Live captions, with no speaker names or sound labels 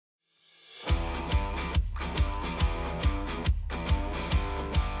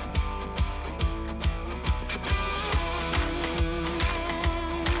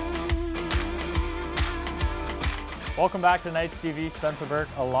Welcome back to Knights TV. Spencer Burke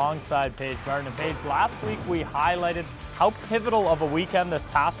alongside Paige Martin. And Paige, last week we highlighted how pivotal of a weekend this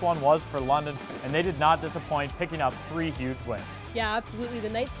past one was for London, and they did not disappoint, picking up 3 huge wins. Yeah, absolutely. The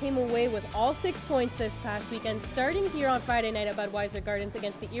Knights came away with all 6 points this past weekend, starting here on Friday night at Budweiser Gardens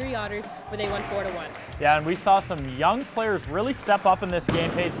against the Erie Otters, where they won 4-1. Yeah, and we saw some young players really step up in this game,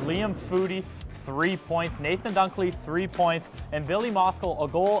 Paige. Liam Foudy, 3 points. Nathan Dunkley, 3 points. And Billy Moskal, a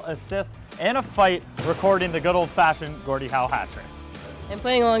goal, assist, and a fight, recording the good old-fashioned Gordie Howe hat-trick. And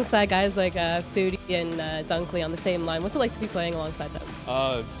playing alongside guys like Foudy and Dunkley on the same line, what's it like to be playing alongside them?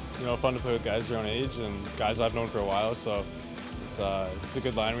 It's fun to play with guys your own age and guys I've known for a while, so it's a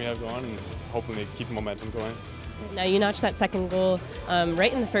good line we have going, and hopefully keep the momentum going. Now you notched that second goal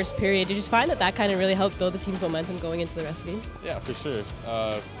right in the first period. Did you just find that kind of really helped build the team's momentum going into the rest of the game? Yeah, for sure.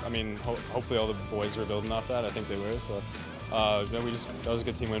 Hopefully all the boys were building off that. I think they were. So that was a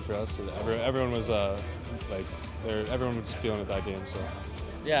good team win for us. Everyone was everyone was feeling it that game. So.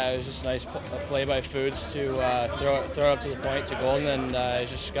 Yeah, it was just a nice play by Foods to throw it up to the point to goal, and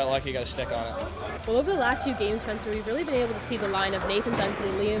just got lucky, got a stick on it. Well, over the last few games, Spencer, we've really been able to see the line of Nathan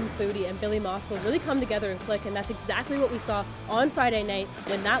Dunkley, Liam Foudy, and Billy Moskal really come together and click, and that's exactly what we saw on Friday night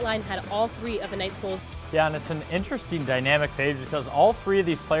when that line had all 3 of the Knights' goals. Yeah, and it's an interesting dynamic, Paige, because all 3 of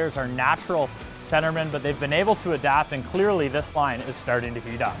these players are natural centermen, but they've been able to adapt, and clearly this line is starting to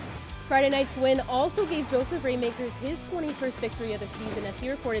heat up. Friday night's win also gave Joseph Raymakers his 21st victory of the season as he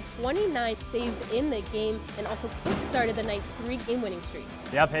recorded 29 saves in the game and also kick-started the Knights' 3-game winning streak.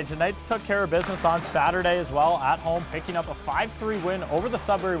 Yeah, Paige, the Knights took care of business on Saturday as well at home, picking up a 5-3 win over the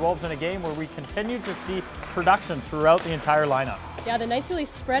Sudbury Wolves in a game where we continued to see production throughout the entire lineup. Yeah, the Knights really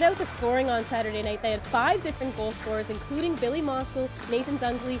spread out the scoring on Saturday night. They had 5 different goal scorers, including Billy Moskal, Nathan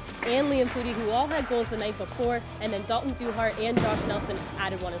Dunkley, and Liam Foudy, who all had goals the night before, and then Dalton Duhart and Josh Nelson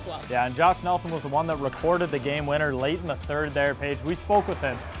added one as well. Yeah, and Josh Nelson was the one that recorded the game winner late in the third there, Paige. We spoke with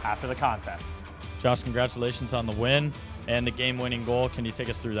him after the contest. Josh, congratulations on the win and the game-winning goal. Can you take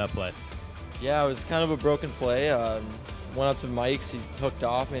us through that play? Yeah, it was kind of a broken play. Went up to Mike's, he hooked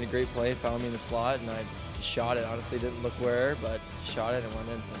off, made a great play, found me in the slot, and I shot it. Honestly, didn't look where, but shot it and went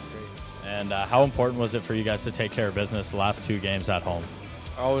in, so it was great. And how important was it for you guys to take care of business the last 2 games at home?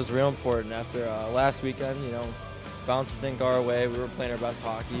 Oh, it was real important. After last weekend, bounces didn't go our way. We were playing our best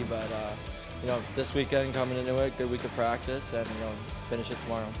hockey, but this weekend coming into it, good week of practice, and finish it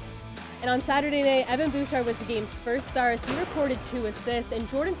tomorrow. And on Saturday night, Evan Bouchard was the game's first star as he recorded 2 assists, and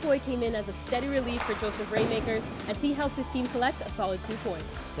Jordan Coy came in as a steady relief for Joseph Raymakers as he helped his team collect a solid 2 points.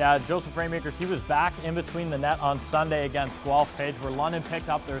 Yeah, Joseph Raymakers, he was back in between the net on Sunday against Guelph, Paige, where London picked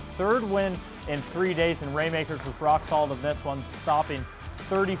up their 3rd win in 3 days, and Raymakers was rock solid in this one, stopping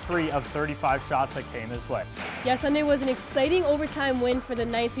 33 of 35 shots that came his way. Yeah, Sunday was an exciting overtime win for the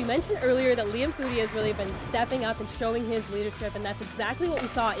Knights. We mentioned earlier that Liam Foudy has really been stepping up and showing his leadership, and that's exactly what we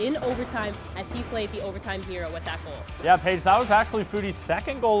saw in overtime as he played the overtime hero with that goal. Yeah, Paige, that was actually Foudy's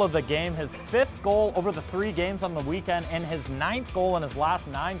 2nd goal of the game, his 5th goal over the 3 games on the weekend, and his 9th goal in his last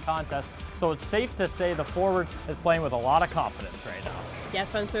 9 contests. So it's safe to say the forward is playing with a lot of confidence right now. Yeah,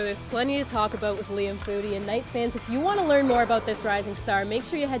 Spencer, there's plenty to talk about with Liam Foudy, and Knights fans, if you want to learn more about this rising star, make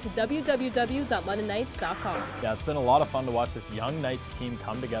sure you head to www.londonknights.com. Yeah, it's been a lot of fun to watch this young Knights team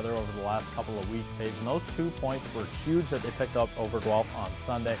come together over the last couple of weeks, Paige, and those 2 points were huge that they picked up over Guelph on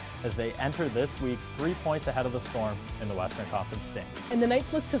Sunday as they enter this week 3 points ahead of the Storm in the Western Conference standings. And the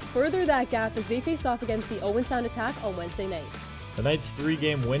Knights look to further that gap as they faced off against the Owen Sound Attack on Wednesday night. The Knights'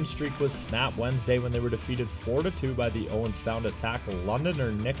 3-game win streak was snapped Wednesday when they were defeated 4-2 by the Owen Sound Attack.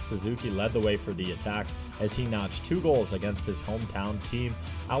 Londoner Nick Suzuki led the way for the attack as he notched 2 goals against his hometown team.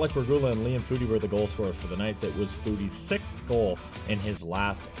 Alec Regula and Liam Foudy were the goal scorers for the Knights. It was Foudy's 6th goal in his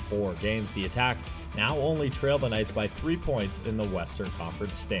last 4 games. The attack now only trail the Knights by 3 points in the Western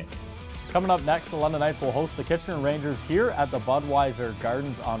Conference standings. Coming up next, the London Knights will host the Kitchener Rangers here at the Budweiser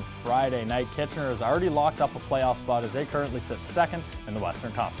Gardens on Friday night. Kitchener has already locked up a playoff spot as they currently sit 2nd in the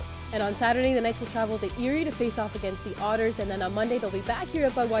Western Conference. And on Saturday, the Knights will travel to Erie to face off against the Otters, and then on Monday they'll be back here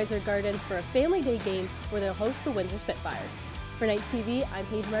at Budweiser Gardens for a family day game where they'll host the Windsor Spitfires. For Knights TV, I'm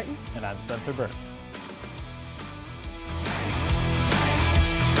Paige Martin. And I'm Spencer Burke.